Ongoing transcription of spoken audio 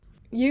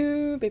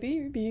You, baby,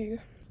 you be.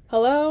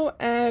 Hello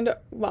and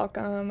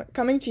welcome.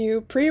 Coming to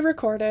you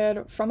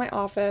pre-recorded from my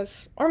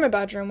office or my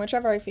bedroom,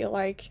 whichever I feel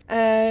like.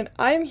 And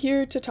I am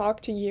here to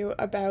talk to you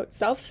about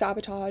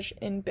self-sabotage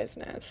in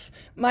business.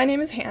 My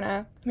name is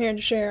Hannah. I'm here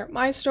to share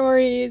my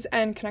stories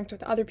and connect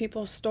with other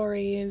people's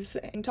stories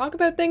and talk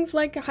about things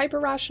like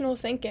hyper-rational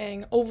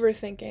thinking,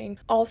 overthinking,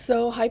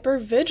 also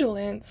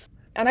hyper-vigilance.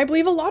 And I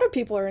believe a lot of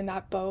people are in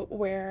that boat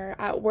where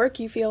at work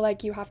you feel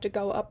like you have to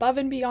go above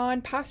and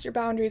beyond, past your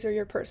boundaries or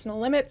your personal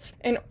limits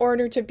in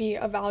order to be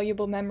a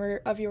valuable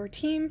member of your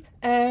team.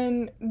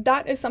 And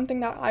that is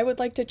something that I would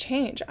like to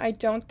change. I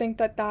don't think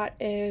that that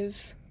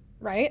is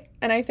right.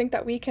 And I think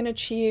that we can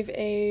achieve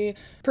a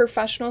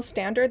professional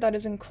standard that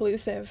is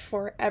inclusive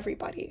for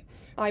everybody.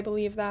 I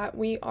believe that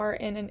we are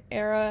in an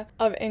era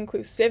of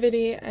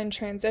inclusivity and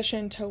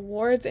transition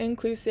towards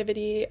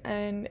inclusivity,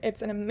 and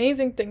it's an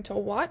amazing thing to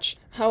watch.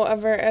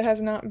 However, it has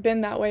not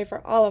been that way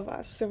for all of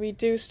us, so we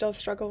do still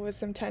struggle with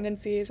some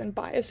tendencies and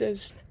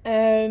biases,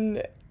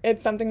 and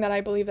it's something that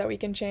I believe that we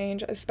can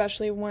change,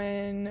 especially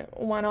when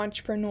one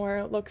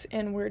entrepreneur looks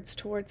inwards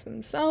towards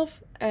themselves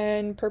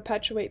and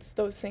perpetuates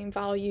those same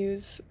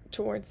values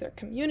towards their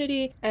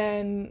community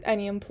and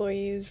any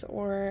employees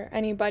or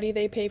anybody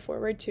they pay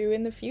forward to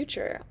in the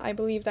future. I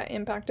believe that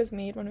impact is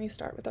made when we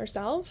start with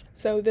ourselves.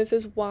 So this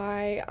is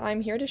why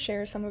I'm here to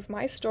share some of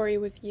my story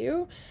with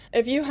you.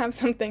 If you have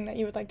something that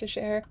you would like to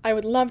share, I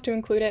would love to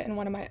include it in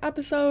one of my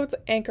episodes.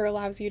 Anchor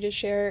allows you to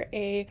share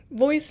a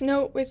voice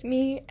note with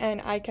me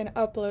and I can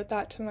upload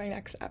that to my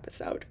next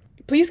episode.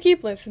 Please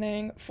keep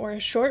listening for a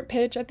short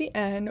pitch at the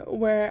end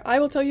where I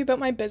will tell you about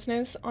my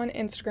business on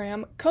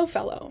Instagram,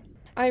 CoFellow.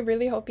 I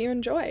really hope you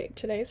enjoy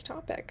today's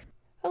topic.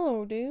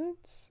 Hello,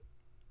 dudes.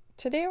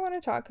 Today I want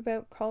to talk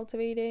about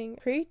cultivating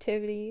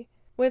creativity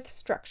with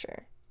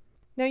structure.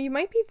 Now, you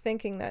might be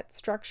thinking that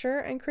structure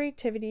and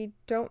creativity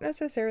don't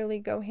necessarily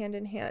go hand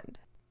in hand.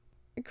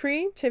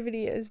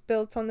 Creativity is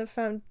built on the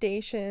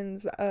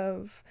foundations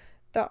of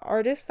the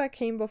artists that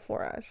came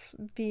before us,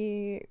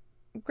 the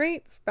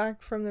greats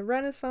back from the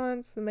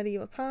Renaissance, the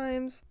medieval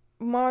times,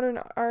 modern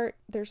art.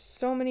 There's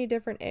so many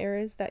different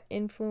eras that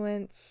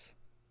influence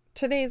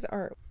today's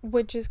art,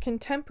 which is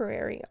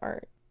contemporary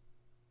art.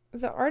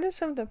 The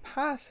artists of the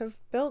past have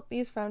built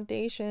these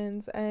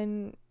foundations,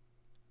 and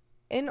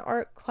in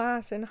art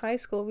class in high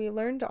school we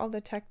learned all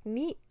the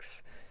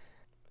techniques,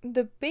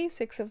 the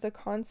basics of the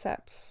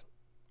concepts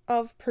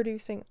of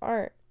producing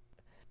art.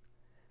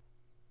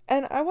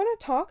 And I want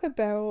to talk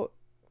about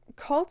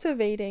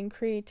cultivating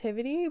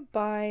creativity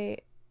by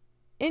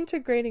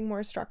integrating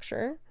more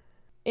structure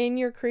in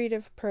your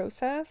creative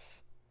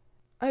process.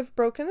 I've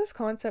broken this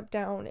concept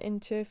down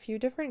into a few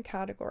different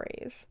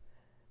categories,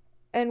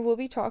 and we'll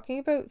be talking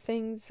about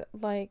things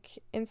like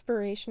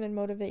inspiration and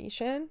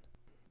motivation.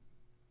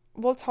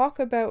 We'll talk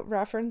about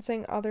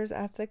referencing others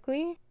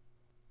ethically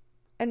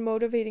and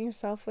motivating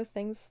yourself with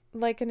things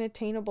like an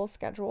attainable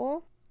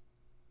schedule.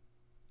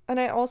 And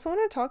I also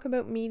want to talk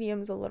about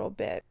mediums a little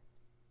bit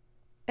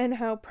and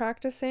how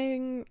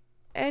practicing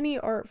any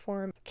art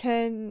form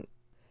can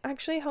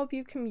actually help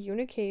you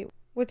communicate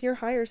with your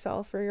higher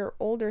self or your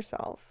older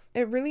self.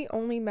 It really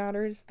only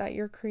matters that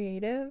you're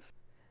creative.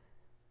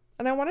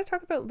 And I want to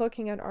talk about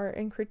looking at art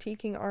and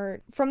critiquing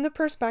art from the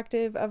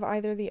perspective of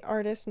either the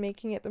artist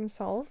making it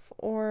themselves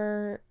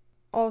or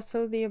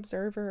also the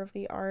observer of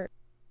the art.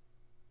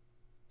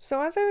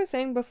 So as I was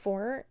saying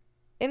before,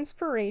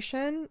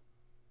 inspiration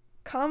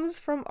comes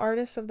from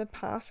artists of the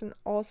past and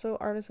also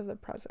artists of the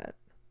present.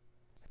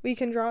 We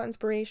can draw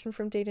inspiration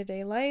from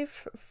day-to-day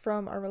life,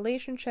 from our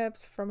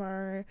relationships, from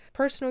our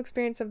personal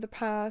experience of the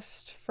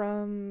past,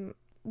 from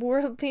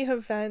worldly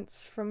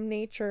events, from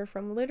nature,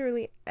 from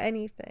literally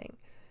anything.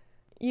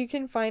 You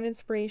can find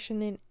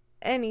inspiration in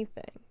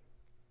anything.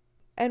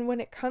 And when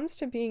it comes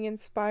to being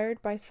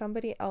inspired by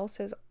somebody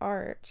else's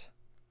art,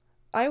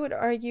 I would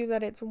argue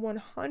that it's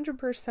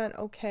 100%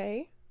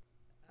 okay,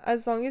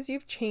 as long as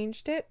you've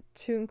changed it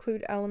to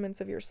include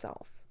elements of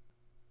yourself.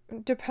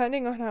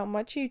 Depending on how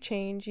much you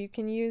change, you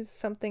can use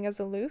something as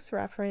a loose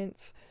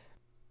reference.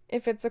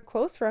 If it's a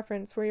close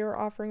reference where you're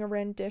offering a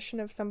rendition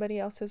of somebody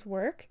else's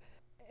work,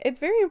 it's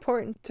very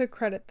important to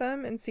credit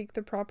them and seek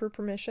the proper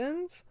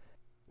permissions.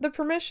 The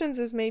permissions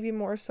is maybe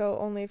more so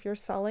only if you're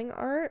selling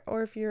art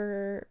or if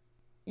you're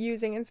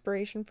using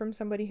inspiration from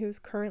somebody who's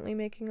currently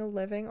making a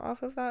living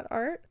off of that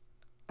art.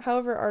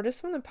 However,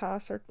 artists from the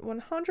past are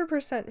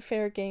 100%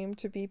 fair game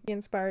to be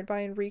inspired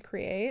by and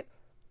recreate.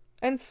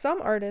 And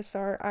some artists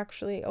are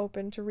actually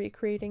open to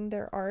recreating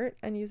their art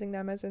and using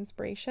them as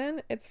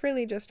inspiration. It's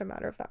really just a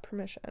matter of that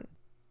permission.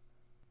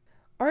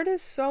 Art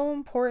is so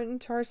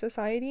important to our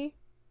society.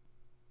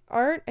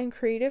 Art and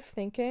creative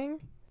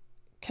thinking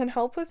can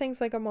help with things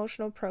like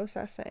emotional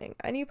processing.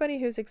 Anybody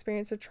who's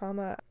experienced a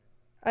trauma,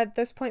 at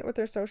this point with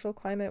their social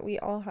climate, we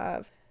all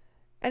have.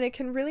 And it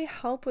can really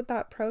help with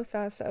that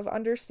process of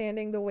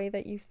understanding the way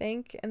that you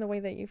think and the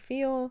way that you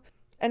feel.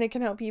 And it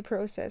can help you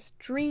process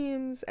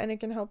dreams, and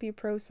it can help you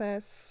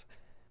process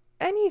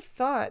any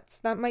thoughts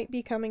that might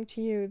be coming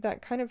to you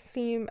that kind of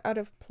seem out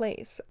of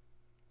place.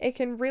 it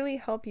can really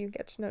help you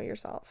get to know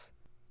yourself.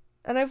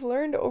 And I've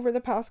learned over the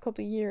past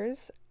couple of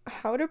years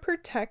how to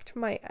protect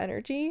my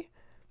energy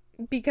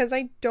because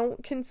I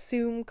don't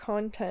consume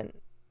content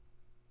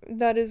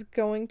that is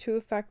going to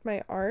affect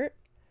my art.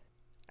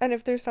 And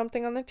if there's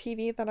something on the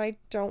TV that I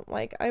don't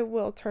like, I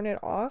will turn it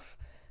off.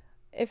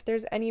 If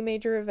there's any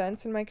major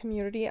events in my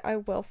community, I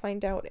will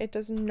find out. It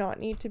does not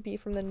need to be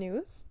from the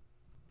news.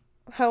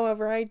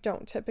 However, I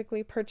don't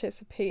typically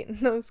participate in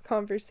those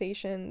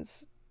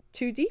conversations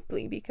too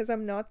deeply because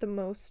I'm not the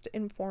most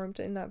informed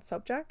in that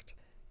subject.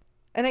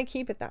 And I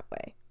keep it that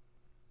way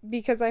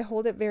because I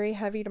hold it very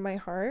heavy to my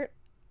heart.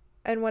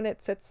 And when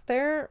it sits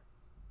there,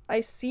 I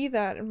see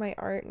that in my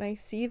art and I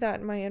see that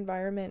in my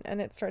environment,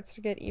 and it starts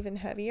to get even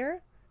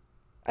heavier.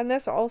 And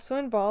this also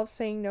involves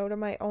saying no to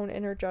my own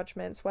inner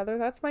judgments, whether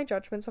that's my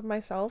judgments of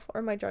myself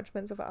or my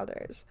judgments of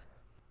others.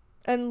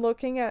 And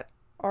looking at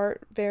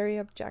art very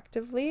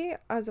objectively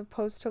as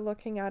opposed to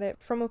looking at it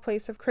from a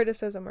place of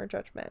criticism or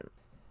judgment.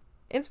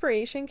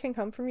 Inspiration can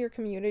come from your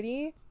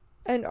community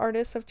and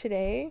artists of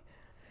today,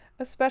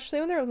 especially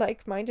when they're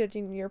like-minded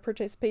and you're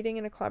participating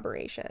in a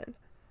collaboration.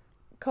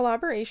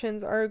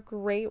 Collaborations are a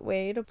great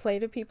way to play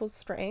to people's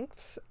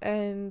strengths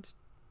and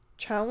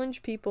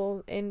challenge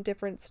people in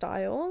different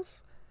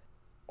styles,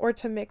 or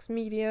to mix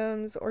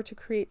mediums, or to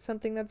create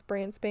something that's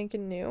brand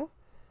spanking new.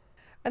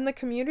 And the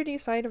community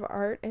side of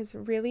art is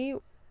really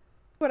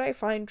what I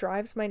find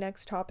drives my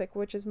next topic,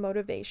 which is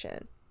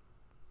motivation.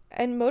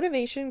 And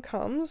motivation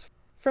comes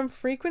from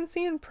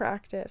frequency and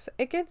practice.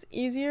 It gets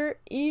easier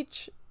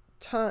each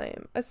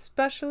time,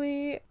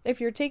 especially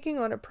if you're taking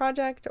on a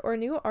project or a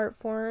new art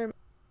form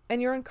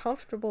and you're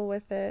uncomfortable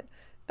with it.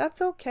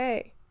 That's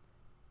okay.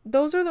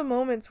 Those are the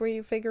moments where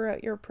you figure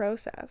out your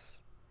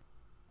process.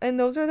 And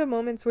those are the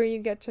moments where you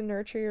get to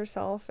nurture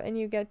yourself and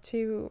you get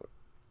to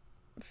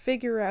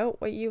figure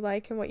out what you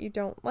like and what you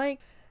don't like.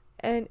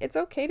 And it's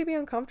okay to be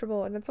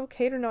uncomfortable and it's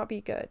okay to not be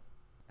good.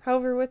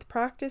 However, with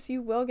practice,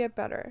 you will get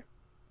better.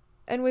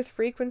 And with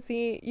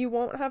frequency, you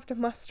won't have to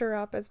muster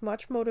up as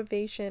much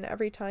motivation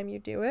every time you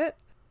do it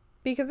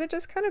because it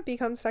just kind of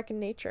becomes second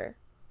nature.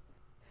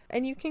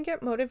 And you can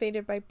get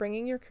motivated by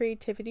bringing your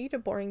creativity to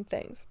boring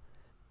things.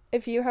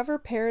 If you have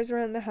repairs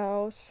around the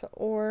house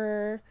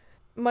or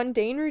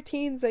mundane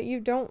routines that you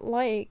don't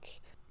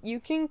like, you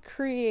can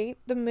create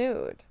the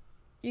mood.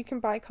 You can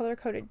buy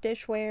color-coded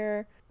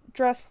dishware,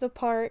 dress the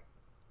part,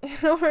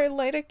 or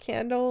light a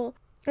candle,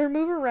 or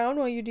move around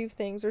while you do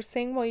things, or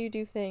sing while you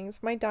do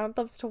things. My dad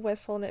loves to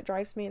whistle and it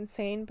drives me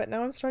insane, but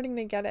now I'm starting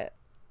to get it.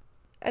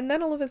 And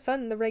then all of a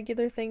sudden, the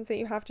regular things that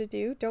you have to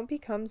do don't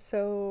become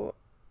so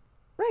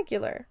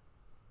regular.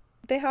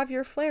 They have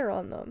your flair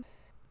on them.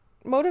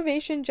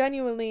 Motivation,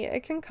 genuinely,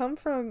 it can come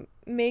from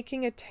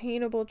making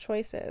attainable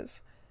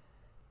choices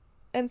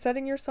and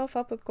setting yourself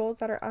up with goals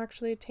that are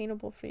actually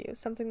attainable for you,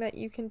 something that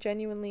you can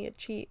genuinely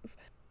achieve.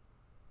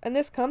 And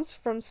this comes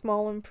from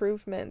small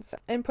improvements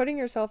and putting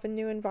yourself in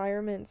new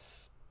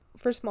environments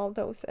for small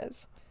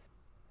doses.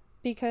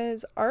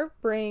 Because art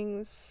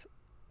brings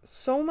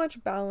so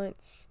much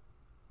balance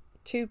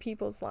to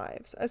people's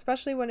lives,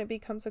 especially when it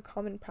becomes a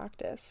common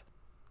practice.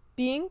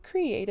 Being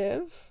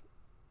creative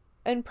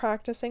and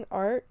practicing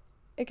art,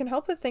 it can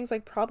help with things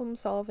like problem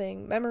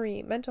solving,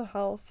 memory, mental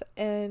health,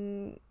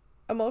 and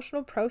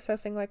emotional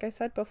processing, like I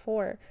said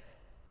before.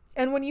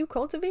 And when you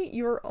cultivate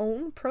your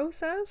own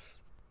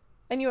process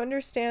and you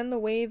understand the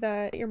way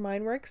that your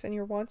mind works and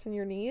your wants and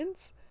your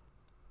needs,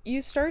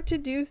 you start to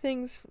do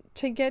things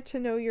to get to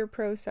know your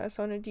process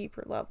on a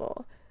deeper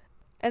level.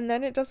 And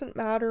then it doesn't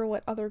matter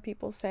what other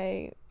people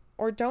say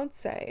or don't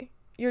say.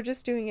 You're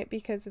just doing it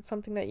because it's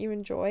something that you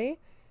enjoy.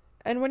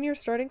 And when you're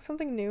starting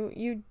something new,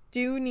 you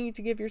do need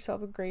to give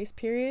yourself a grace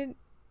period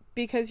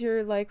because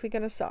you're likely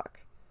going to suck.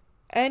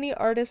 Any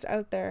artist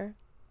out there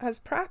has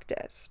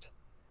practiced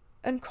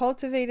and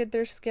cultivated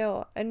their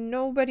skill, and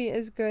nobody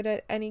is good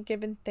at any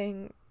given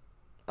thing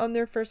on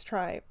their first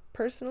try.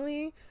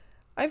 Personally,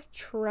 I've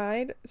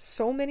tried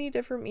so many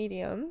different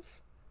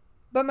mediums,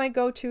 but my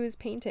go-to is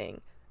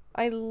painting.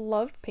 I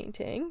love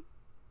painting.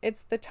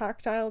 It's the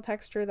tactile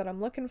texture that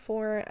I'm looking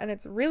for, and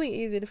it's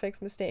really easy to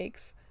fix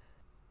mistakes.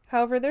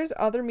 However, there's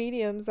other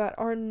mediums that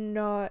are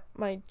not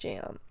my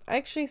jam. I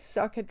actually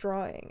suck at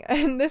drawing,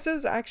 and this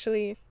is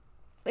actually,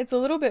 it's a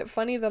little bit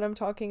funny that I'm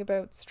talking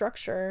about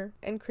structure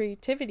and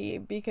creativity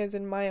because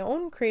in my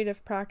own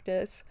creative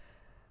practice,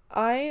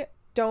 I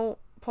don't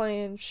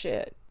plan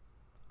shit.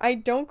 I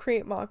don't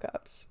create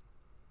mock-ups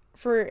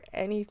for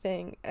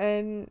anything,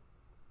 and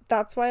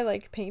that's why I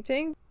like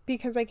painting,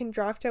 because I can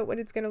draft out what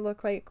it's going to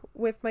look like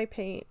with my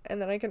paint,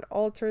 and then I can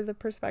alter the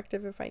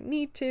perspective if I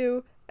need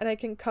to, and I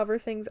can cover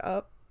things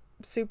up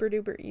super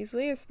duper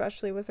easily,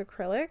 especially with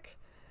acrylic.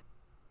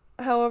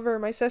 However,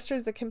 my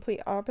sister's the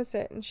complete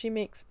opposite, and she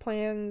makes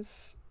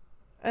plans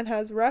and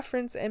has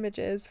reference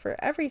images for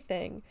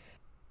everything.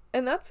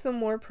 And that's the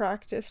more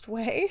practiced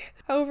way.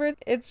 However,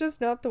 it's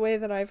just not the way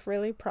that I've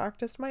really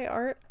practiced my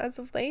art as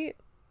of late.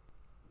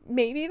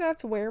 Maybe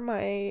that's where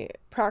my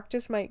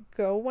practice might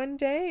go one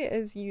day,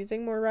 is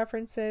using more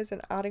references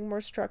and adding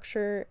more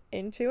structure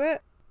into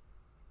it.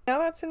 Now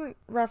that's in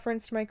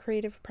reference to my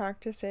creative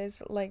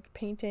practices like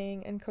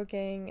painting and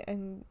cooking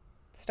and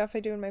stuff I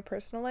do in my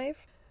personal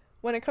life.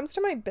 When it comes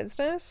to my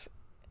business,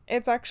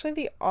 it's actually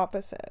the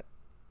opposite.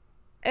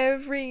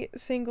 Every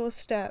single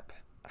step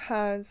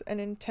has an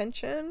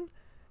intention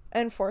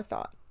and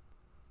forethought.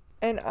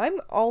 And I'm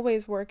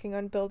always working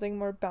on building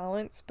more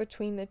balance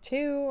between the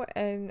two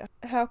and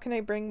how can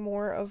I bring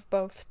more of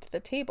both to the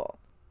table.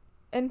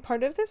 And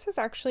part of this has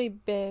actually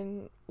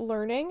been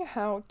learning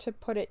how to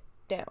put it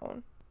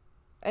down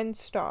and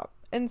stop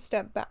and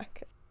step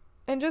back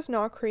and just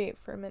not create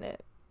for a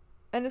minute.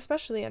 And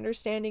especially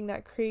understanding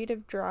that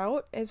creative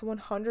drought is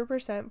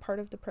 100% part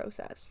of the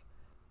process.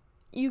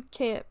 You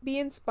can't be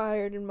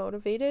inspired and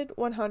motivated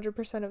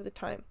 100% of the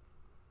time.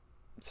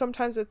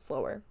 Sometimes it's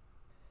slower.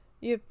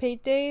 You have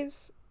paid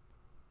days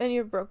and you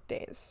have broke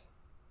days.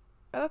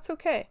 That's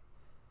okay.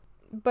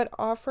 But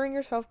offering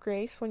yourself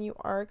grace when you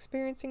are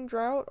experiencing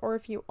drought or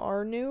if you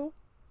are new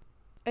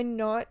and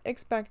not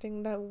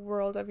expecting the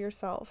world of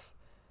yourself.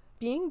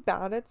 Being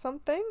bad at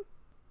something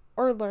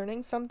or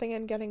learning something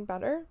and getting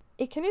better,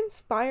 it can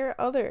inspire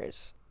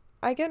others.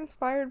 I get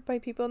inspired by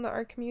people in the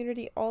art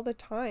community all the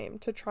time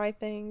to try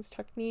things,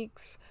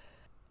 techniques,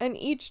 and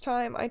each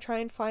time I try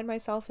and find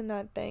myself in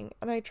that thing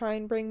and I try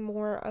and bring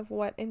more of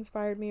what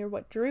inspired me or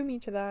what drew me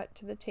to that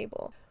to the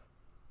table.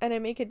 And I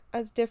make it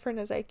as different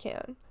as I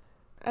can.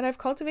 And I've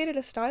cultivated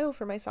a style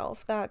for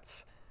myself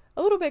that's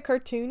a little bit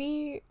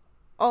cartoony,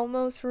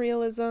 almost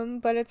realism,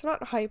 but it's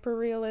not hyper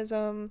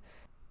realism.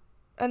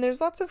 And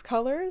there's lots of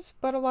colors,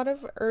 but a lot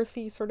of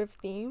earthy sort of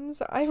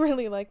themes. I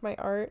really like my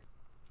art.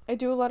 I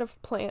do a lot of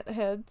plant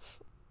heads,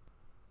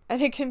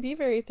 and it can be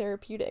very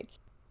therapeutic.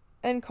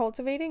 And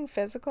cultivating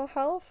physical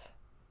health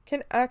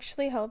can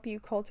actually help you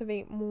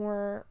cultivate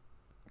more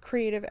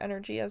creative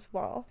energy as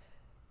well.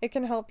 It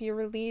can help you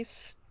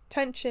release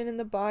tension in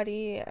the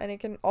body, and it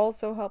can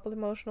also help with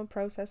emotional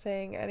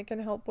processing, and it can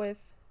help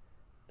with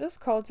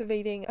just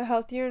cultivating a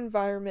healthier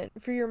environment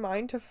for your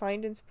mind to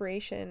find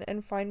inspiration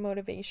and find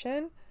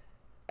motivation.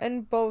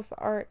 And both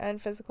art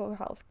and physical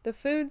health. The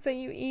foods that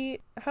you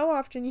eat, how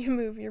often you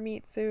move your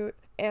meat suit,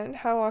 and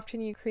how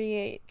often you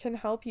create can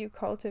help you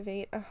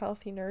cultivate a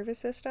healthy nervous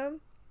system.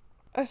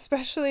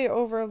 Especially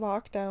over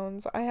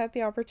lockdowns, I had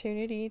the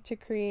opportunity to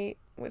create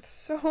with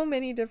so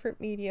many different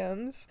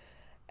mediums.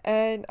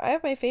 And I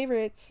have my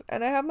favorites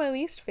and I have my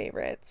least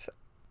favorites.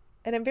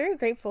 And I'm very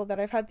grateful that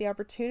I've had the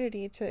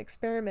opportunity to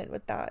experiment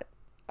with that.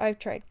 I've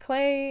tried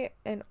clay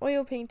and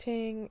oil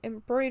painting,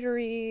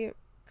 embroidery,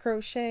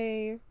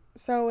 crochet,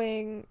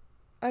 sewing,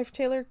 I've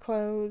tailored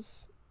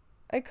clothes,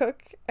 I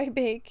cook, I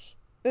bake.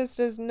 This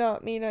does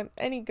not mean I'm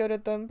any good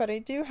at them, but I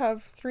do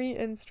have 3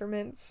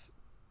 instruments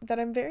that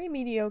I'm very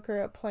mediocre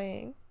at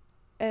playing,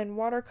 and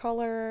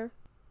watercolor,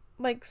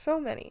 like so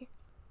many.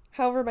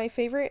 However, my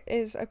favorite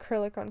is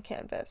acrylic on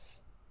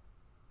canvas.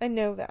 I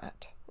know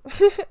that.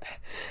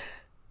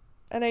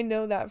 And I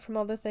know that from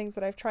all the things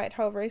that I've tried.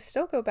 However, I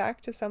still go back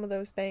to some of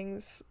those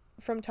things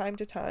from time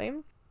to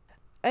time.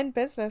 And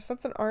business,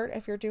 that's an art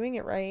if you're doing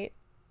it right.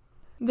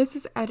 This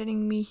is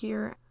editing me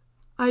here.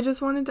 I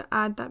just wanted to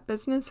add that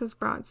business has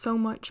brought so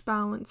much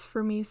balance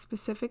for me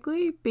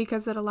specifically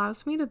because it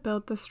allows me to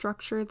build the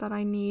structure that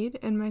I need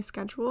in my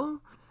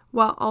schedule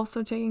while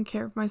also taking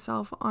care of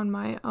myself on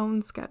my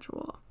own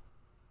schedule.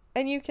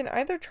 And you can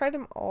either try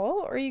them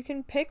all or you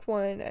can pick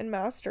one and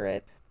master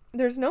it.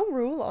 There's no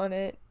rule on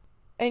it.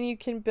 And you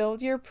can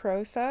build your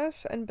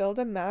process and build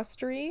a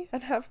mastery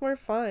and have more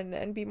fun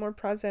and be more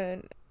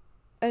present.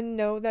 And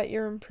know that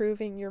you're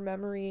improving your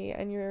memory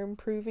and you're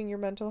improving your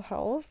mental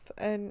health,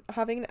 and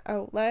having an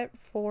outlet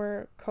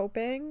for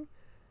coping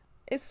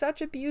is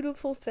such a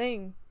beautiful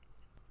thing.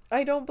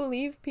 I don't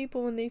believe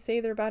people when they say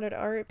they're bad at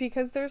art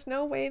because there's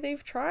no way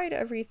they've tried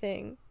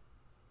everything.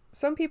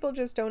 Some people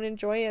just don't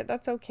enjoy it,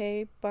 that's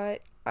okay,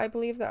 but I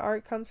believe that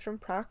art comes from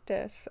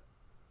practice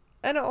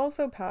and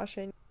also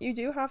passion. You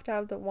do have to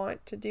have the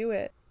want to do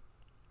it.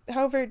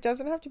 However, it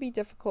doesn't have to be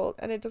difficult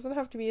and it doesn't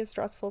have to be a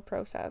stressful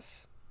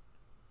process.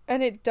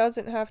 And it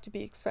doesn't have to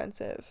be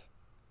expensive.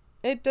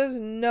 It does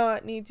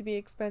not need to be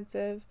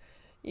expensive.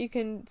 You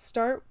can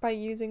start by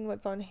using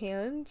what's on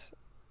hand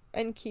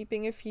and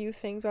keeping a few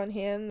things on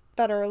hand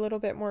that are a little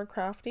bit more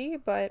crafty,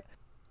 but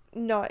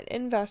not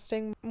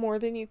investing more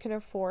than you can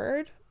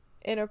afford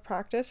in a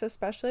practice,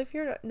 especially if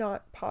you're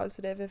not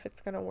positive if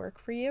it's going to work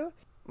for you.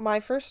 My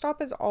first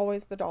stop is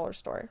always the dollar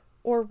store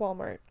or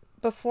Walmart.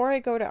 Before I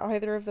go to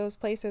either of those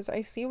places,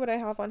 I see what I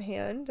have on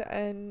hand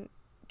and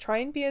try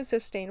and be as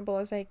sustainable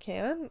as I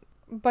can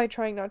by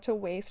trying not to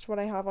waste what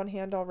I have on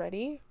hand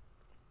already.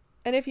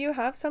 And if you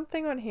have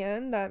something on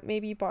hand that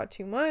maybe you bought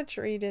too much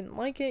or you didn't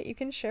like it, you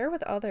can share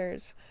with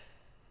others.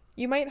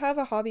 You might have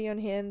a hobby on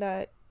hand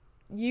that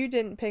you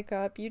didn't pick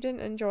up, you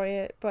didn't enjoy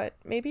it, but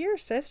maybe your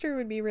sister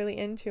would be really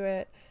into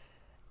it.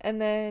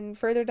 And then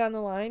further down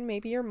the line,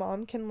 maybe your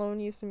mom can loan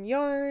you some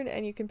yarn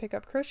and you can pick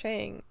up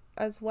crocheting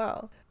as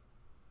well.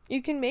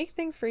 You can make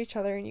things for each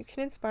other and you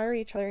can inspire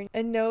each other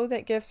and know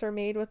that gifts are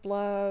made with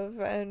love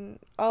and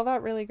all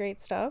that really great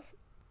stuff.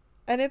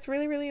 And it's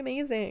really, really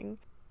amazing.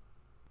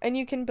 And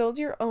you can build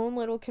your own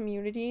little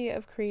community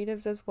of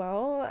creatives as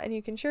well, and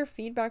you can share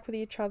feedback with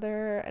each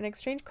other and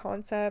exchange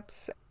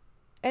concepts,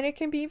 and it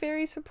can be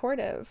very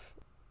supportive.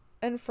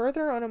 And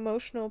further on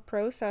emotional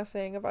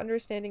processing of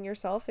understanding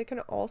yourself, it can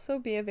also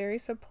be a very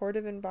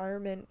supportive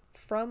environment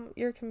from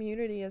your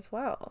community as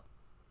well.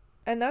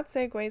 And that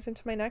segues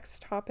into my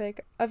next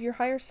topic of your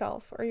higher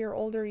self or your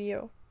older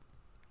you.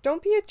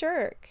 Don't be a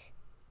jerk.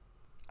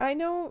 I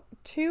know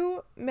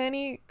too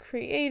many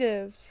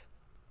creatives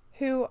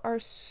who are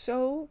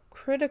so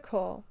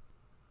critical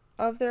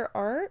of their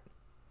art,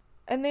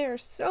 and they are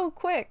so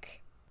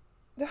quick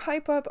to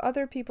hype up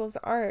other people's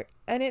art,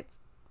 and it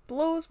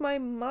blows my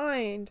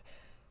mind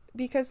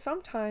because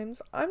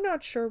sometimes I'm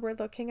not sure we're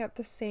looking at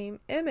the same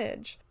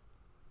image.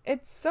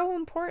 It's so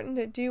important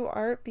to do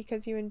art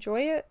because you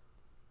enjoy it,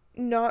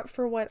 not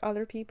for what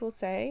other people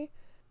say,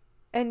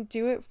 and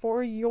do it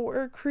for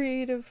your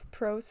creative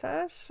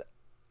process.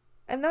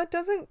 And that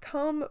doesn't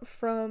come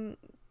from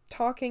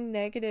talking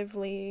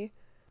negatively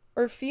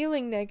or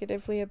feeling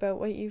negatively about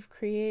what you've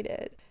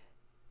created.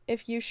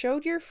 If you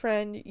showed your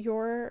friend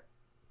your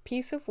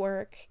piece of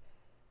work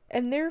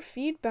and their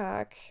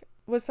feedback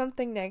was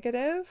something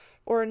negative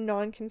or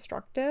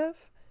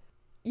non-constructive,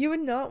 you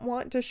would not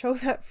want to show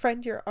that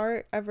friend your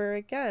art ever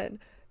again.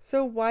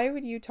 So why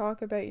would you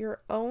talk about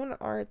your own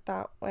art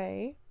that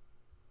way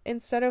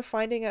instead of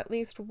finding at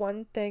least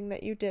one thing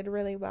that you did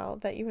really well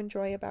that you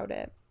enjoy about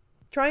it?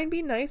 Try and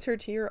be nicer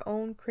to your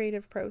own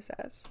creative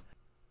process.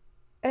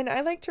 And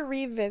I like to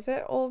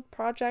revisit old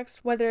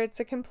projects, whether it's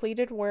a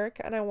completed work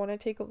and I want to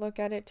take a look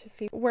at it to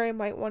see where I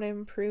might want to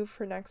improve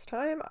for next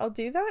time. I'll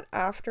do that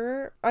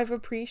after I've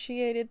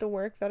appreciated the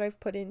work that I've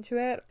put into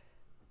it,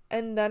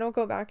 and then I'll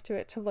go back to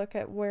it to look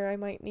at where I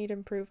might need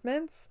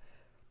improvements.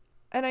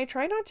 And I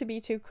try not to be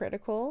too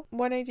critical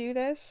when I do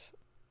this.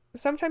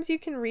 Sometimes you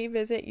can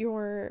revisit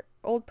your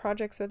old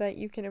projects so that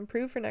you can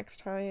improve for next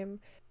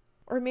time,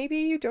 or maybe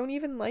you don't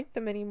even like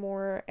them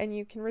anymore and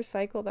you can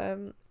recycle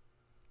them.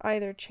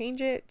 Either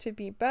change it to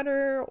be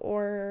better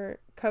or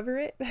cover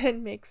it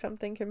and make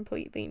something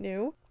completely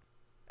new.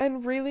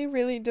 And really,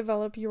 really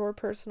develop your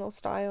personal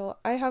style.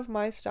 I have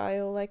my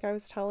style, like I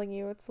was telling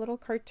you, it's little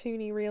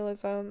cartoony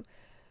realism.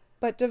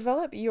 But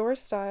develop your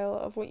style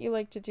of what you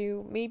like to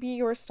do. Maybe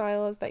your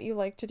style is that you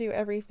like to do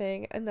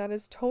everything, and that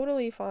is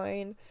totally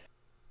fine.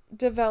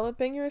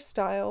 Developing your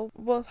style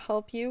will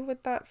help you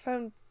with that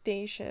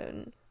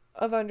foundation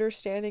of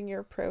understanding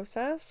your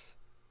process.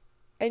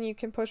 And you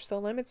can push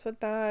the limits with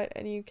that,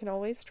 and you can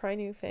always try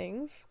new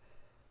things.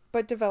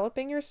 But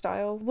developing your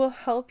style will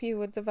help you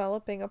with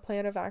developing a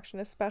plan of action,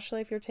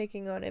 especially if you're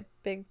taking on a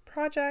big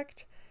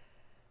project,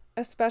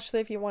 especially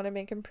if you want to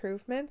make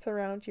improvements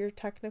around your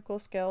technical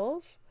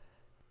skills.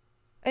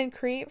 And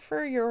create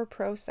for your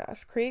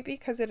process. Create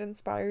because it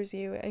inspires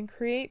you, and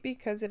create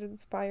because it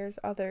inspires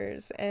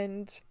others,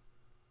 and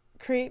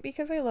create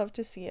because I love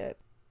to see it.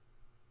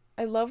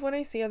 I love when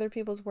I see other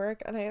people's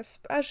work, and I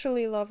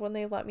especially love when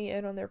they let me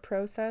in on their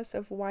process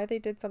of why they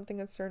did something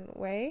a certain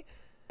way.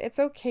 It's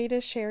okay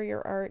to share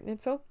your art, and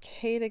it's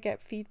okay to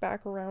get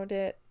feedback around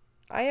it.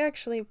 I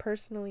actually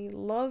personally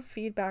love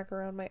feedback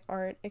around my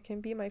art. It can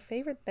be my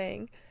favorite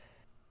thing.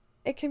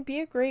 It can be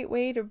a great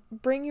way to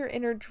bring your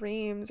inner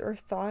dreams or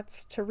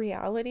thoughts to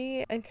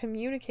reality and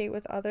communicate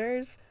with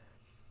others.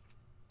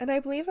 And I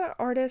believe that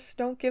artists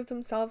don't give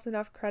themselves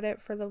enough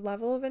credit for the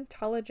level of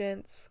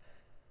intelligence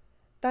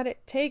that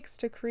it takes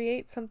to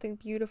create something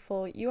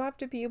beautiful. You have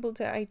to be able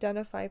to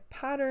identify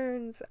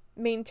patterns,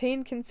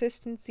 maintain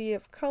consistency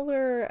of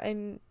color,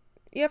 and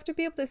you have to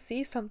be able to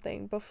see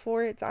something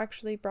before it's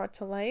actually brought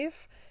to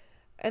life.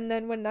 And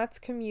then when that's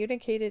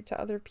communicated to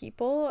other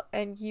people,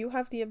 and you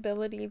have the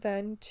ability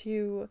then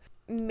to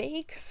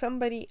make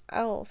somebody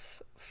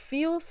else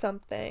feel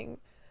something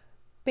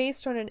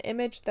based on an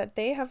image that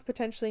they have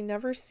potentially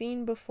never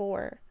seen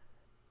before,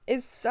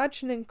 is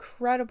such an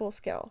incredible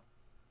skill.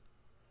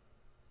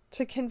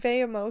 To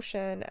convey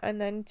emotion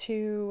and then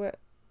to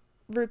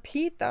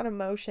repeat that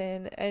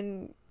emotion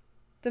and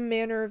the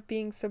manner of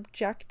being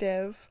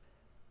subjective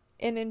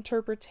in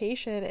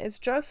interpretation is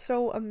just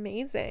so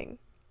amazing.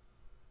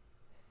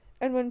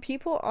 And when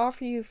people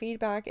offer you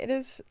feedback, it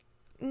is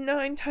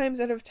 9 times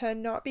out of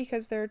 10 not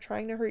because they're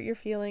trying to hurt your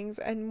feelings,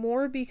 and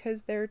more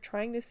because they're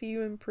trying to see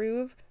you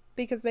improve,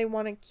 because they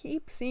want to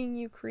keep seeing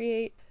you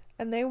create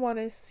and they want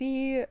to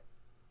see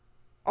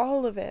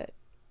all of it.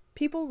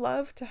 People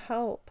love to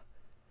help.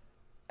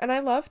 And I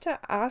love to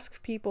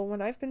ask people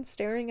when I've been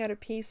staring at a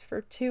piece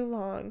for too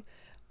long,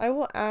 I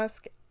will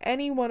ask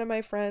any one of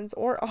my friends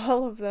or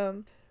all of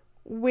them,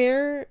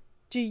 where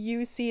do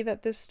you see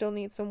that this still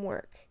needs some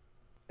work?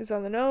 Is it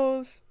on the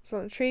nose? Is it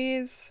on the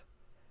trees?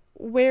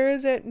 Where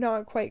is it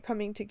not quite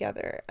coming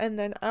together? And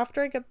then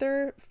after I get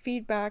their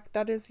feedback,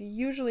 that is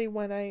usually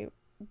when I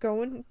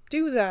go and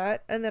do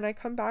that, and then I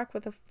come back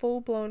with a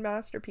full-blown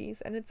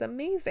masterpiece, and it's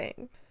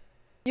amazing.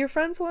 Your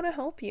friends want to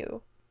help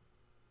you.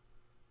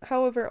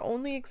 However,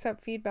 only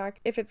accept feedback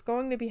if it's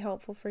going to be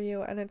helpful for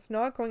you and it's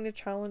not going to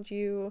challenge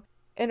you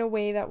in a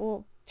way that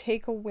will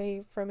take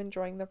away from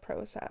enjoying the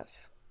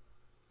process.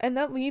 And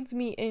that leads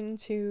me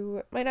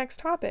into my next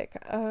topic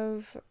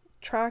of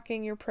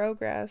tracking your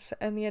progress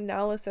and the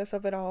analysis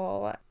of it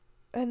all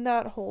and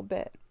that whole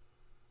bit.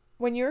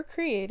 When you're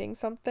creating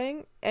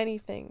something,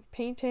 anything,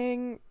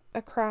 painting,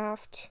 a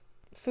craft,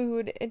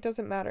 food, it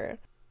doesn't matter.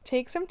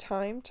 Take some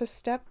time to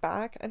step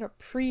back and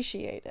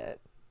appreciate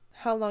it.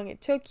 How long it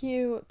took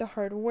you, the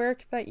hard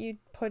work that you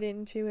put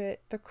into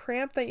it, the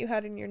cramp that you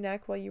had in your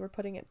neck while you were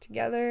putting it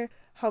together,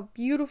 how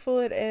beautiful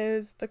it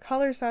is, the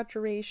color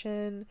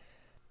saturation,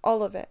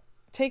 all of it.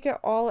 Take it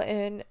all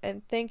in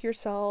and thank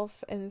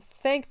yourself and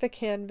thank the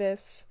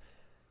canvas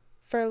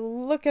for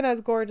looking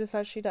as gorgeous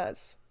as she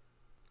does.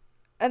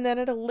 And then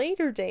at a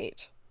later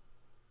date,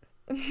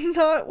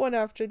 not one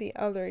after the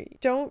other,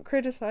 don't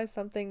criticize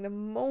something the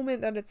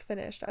moment that it's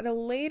finished. At a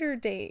later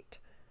date,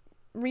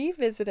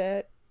 revisit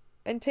it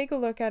and take a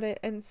look at it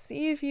and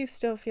see if you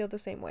still feel the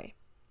same way.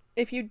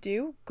 If you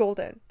do,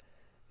 golden.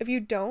 If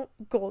you don't,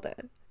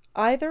 golden.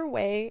 Either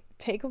way,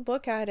 take a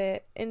look at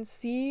it and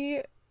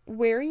see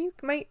where you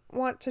might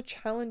want to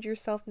challenge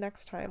yourself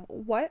next time.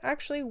 What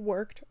actually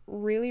worked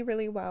really,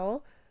 really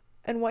well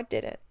and what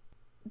didn't.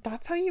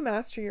 That's how you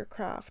master your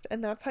craft,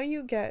 and that's how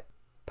you get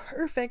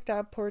perfect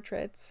at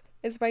portraits,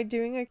 is by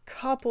doing a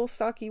couple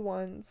sucky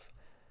ones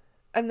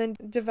and then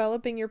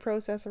developing your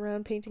process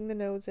around painting the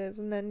noses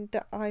and then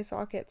the eye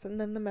sockets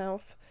and then the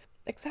mouth,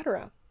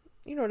 etc.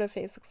 You know what a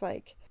face looks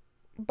like.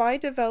 By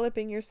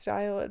developing your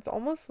style, it's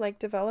almost like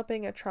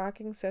developing a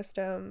tracking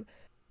system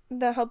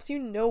that helps you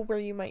know where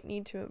you might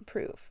need to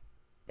improve.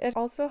 It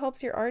also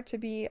helps your art to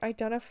be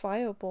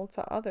identifiable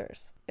to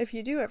others if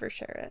you do ever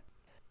share it.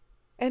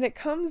 And it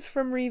comes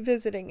from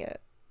revisiting it.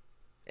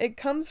 It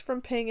comes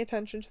from paying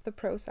attention to the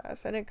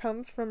process, and it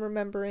comes from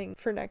remembering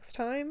for next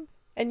time.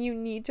 And you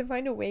need to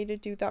find a way to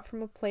do that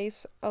from a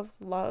place of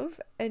love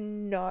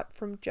and not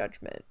from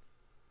judgment.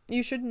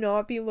 You should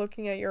not be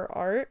looking at your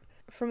art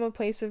from a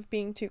place of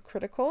being too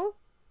critical,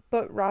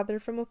 but rather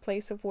from a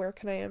place of where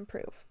can I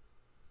improve.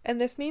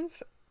 And this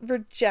means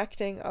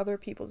rejecting other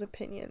people's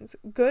opinions,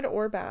 good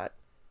or bad,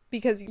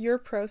 because your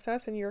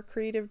process and your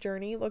creative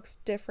journey looks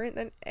different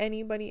than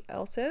anybody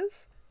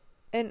else's.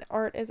 And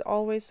art is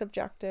always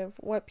subjective.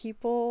 What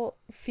people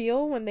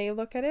feel when they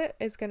look at it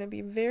is going to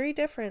be very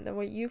different than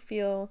what you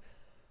feel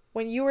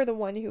when you are the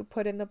one who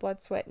put in the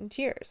blood, sweat, and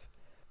tears.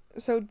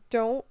 So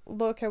don't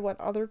look at what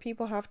other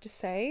people have to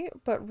say,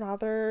 but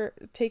rather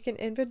take an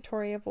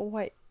inventory of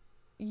what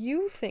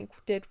you think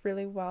did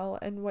really well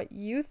and what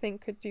you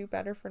think could do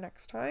better for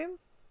next time.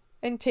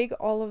 And take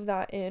all of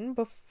that in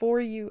before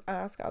you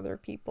ask other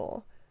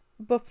people,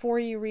 before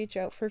you reach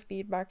out for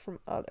feedback from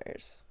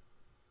others.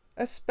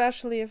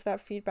 Especially if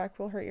that feedback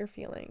will hurt your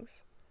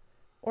feelings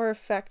or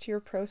affect your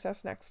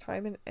process next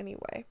time in any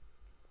way.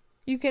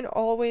 You can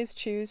always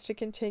choose to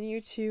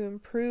continue to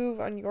improve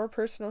on your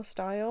personal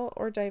style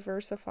or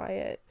diversify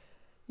it.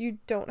 You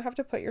don't have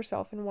to put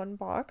yourself in one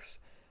box.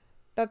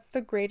 That's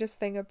the greatest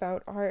thing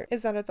about art,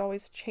 is that it's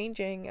always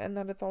changing and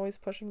that it's always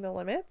pushing the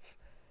limits.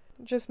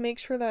 Just make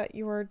sure that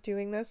you are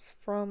doing this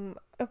from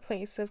a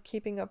place of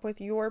keeping up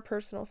with your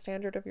personal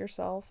standard of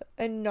yourself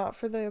and not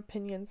for the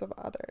opinions of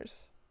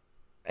others.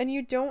 And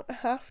you don't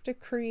have to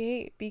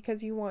create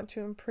because you want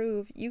to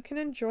improve. You can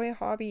enjoy a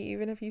hobby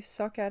even if you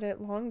suck at it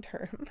long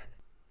term.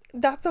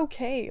 That's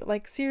okay.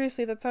 Like,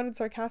 seriously, that sounded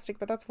sarcastic,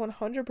 but that's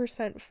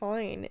 100%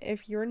 fine.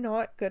 If you're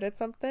not good at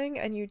something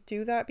and you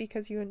do that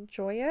because you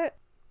enjoy it,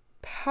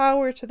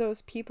 power to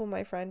those people,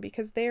 my friend,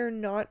 because they are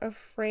not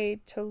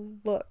afraid to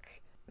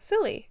look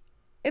silly.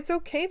 It's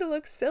okay to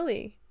look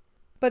silly.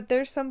 But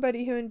there's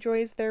somebody who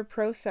enjoys their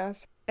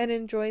process and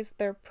enjoys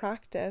their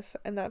practice,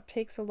 and that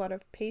takes a lot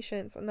of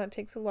patience and that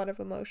takes a lot of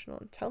emotional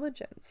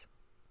intelligence.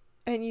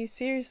 And you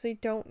seriously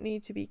don't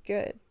need to be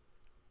good.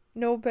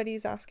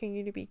 Nobody's asking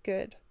you to be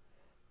good.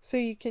 So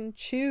you can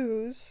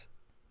choose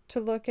to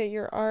look at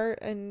your art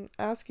and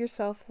ask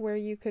yourself where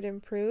you could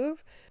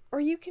improve, or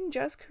you can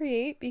just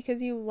create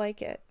because you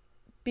like it,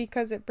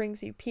 because it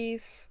brings you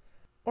peace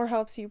or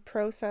helps you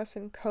process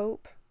and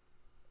cope.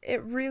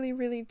 It really,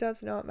 really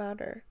does not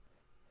matter.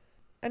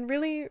 And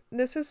really,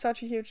 this is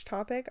such a huge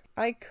topic.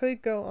 I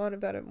could go on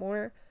about it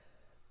more,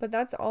 but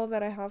that's all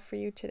that I have for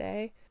you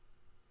today.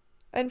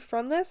 And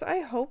from this,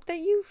 I hope that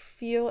you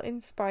feel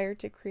inspired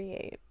to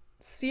create.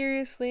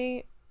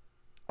 Seriously,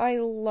 I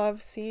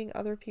love seeing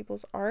other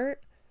people's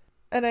art,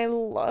 and I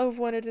love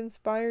when it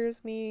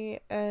inspires me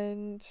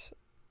and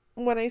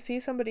when I see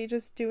somebody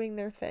just doing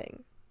their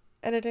thing,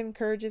 and it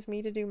encourages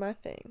me to do my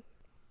thing.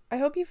 I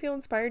hope you feel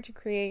inspired to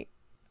create,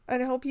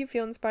 and I hope you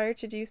feel inspired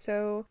to do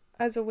so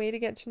as a way to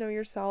get to know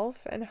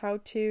yourself and how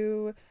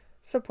to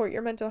support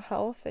your mental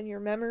health and your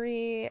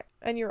memory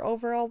and your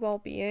overall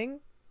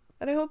well-being.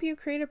 And I hope you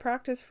create a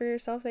practice for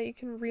yourself that you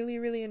can really,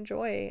 really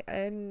enjoy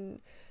and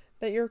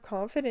that you're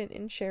confident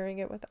in sharing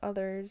it with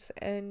others,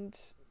 and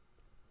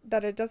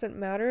that it doesn't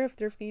matter if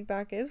their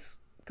feedback is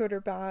good or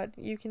bad.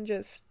 You can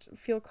just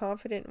feel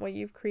confident in what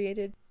you've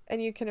created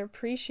and you can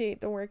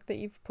appreciate the work that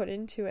you've put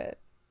into it.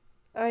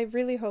 I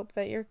really hope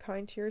that you're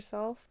kind to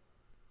yourself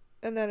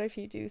and that if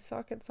you do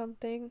suck at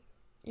something,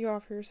 you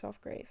offer yourself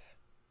grace.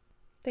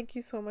 Thank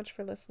you so much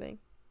for listening.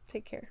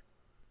 Take care.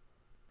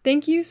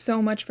 Thank you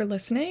so much for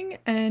listening,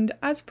 and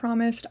as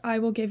promised, I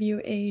will give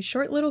you a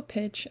short little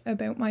pitch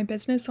about my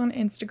business on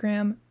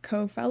Instagram,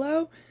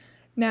 CoFellow.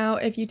 Now,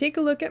 if you take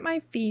a look at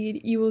my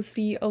feed, you will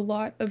see a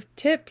lot of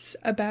tips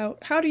about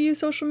how to use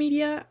social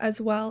media as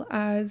well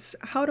as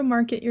how to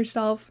market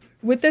yourself.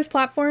 With this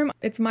platform,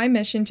 it's my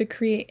mission to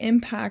create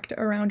impact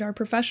around our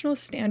professional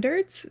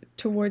standards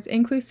towards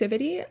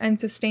inclusivity and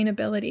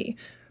sustainability,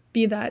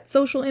 be that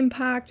social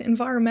impact,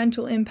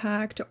 environmental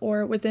impact,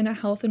 or within a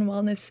health and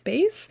wellness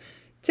space.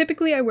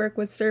 Typically, I work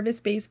with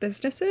service-based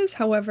businesses.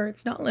 However,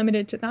 it's not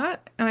limited to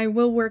that. I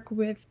will work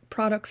with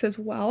products as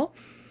well.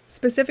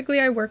 Specifically,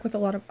 I work with a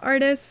lot of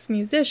artists,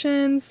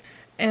 musicians,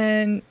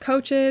 and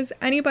coaches,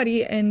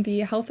 anybody in the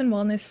health and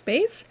wellness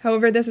space.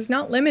 However, this is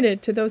not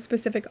limited to those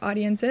specific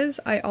audiences.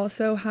 I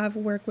also have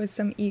worked with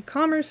some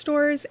e-commerce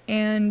stores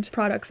and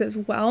products as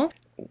well.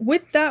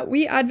 With that,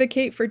 we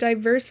advocate for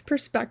diverse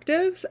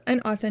perspectives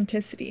and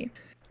authenticity.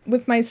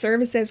 With my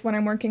services, when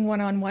I'm working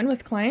one-on-one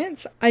with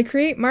clients, I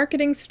create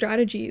marketing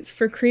strategies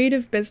for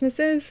creative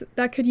businesses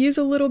that could use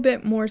a little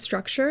bit more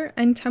structure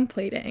and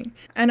templating.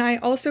 And I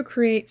also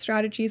create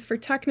strategies for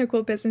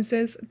technical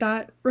businesses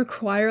that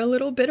require a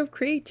little bit of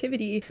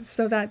creativity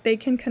so that they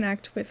can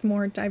connect with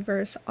more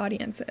diverse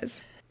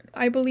audiences.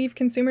 I believe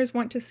consumers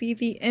want to see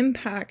the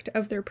impact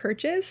of their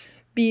purchase,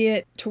 be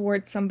it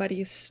towards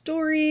somebody's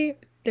story,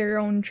 their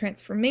own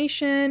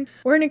transformation,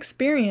 or an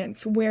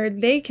experience where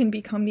they can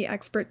become the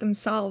expert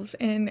themselves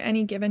in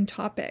any given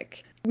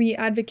topic. We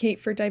advocate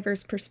for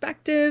diverse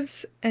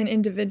perspectives and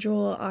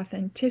individual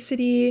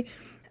authenticity,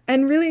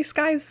 and really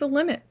sky's the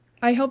limit.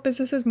 I help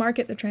businesses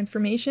market the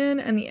transformation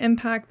and the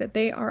impact that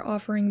they are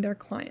offering their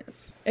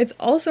clients. It's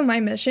also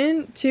my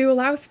mission to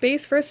allow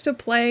space for us to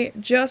play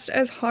just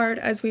as hard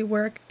as we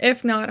work,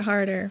 if not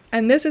harder.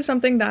 And this is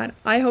something that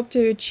I hope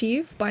to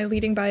achieve by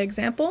leading by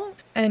example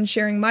and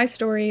sharing my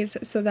stories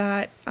so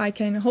that I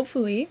can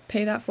hopefully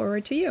pay that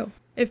forward to you.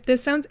 If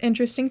this sounds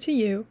interesting to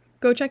you,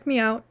 go check me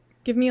out,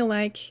 give me a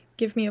like,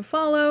 give me a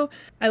follow.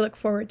 I look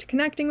forward to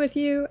connecting with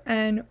you.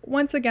 And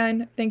once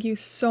again, thank you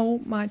so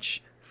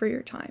much for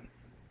your time.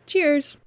 Cheers!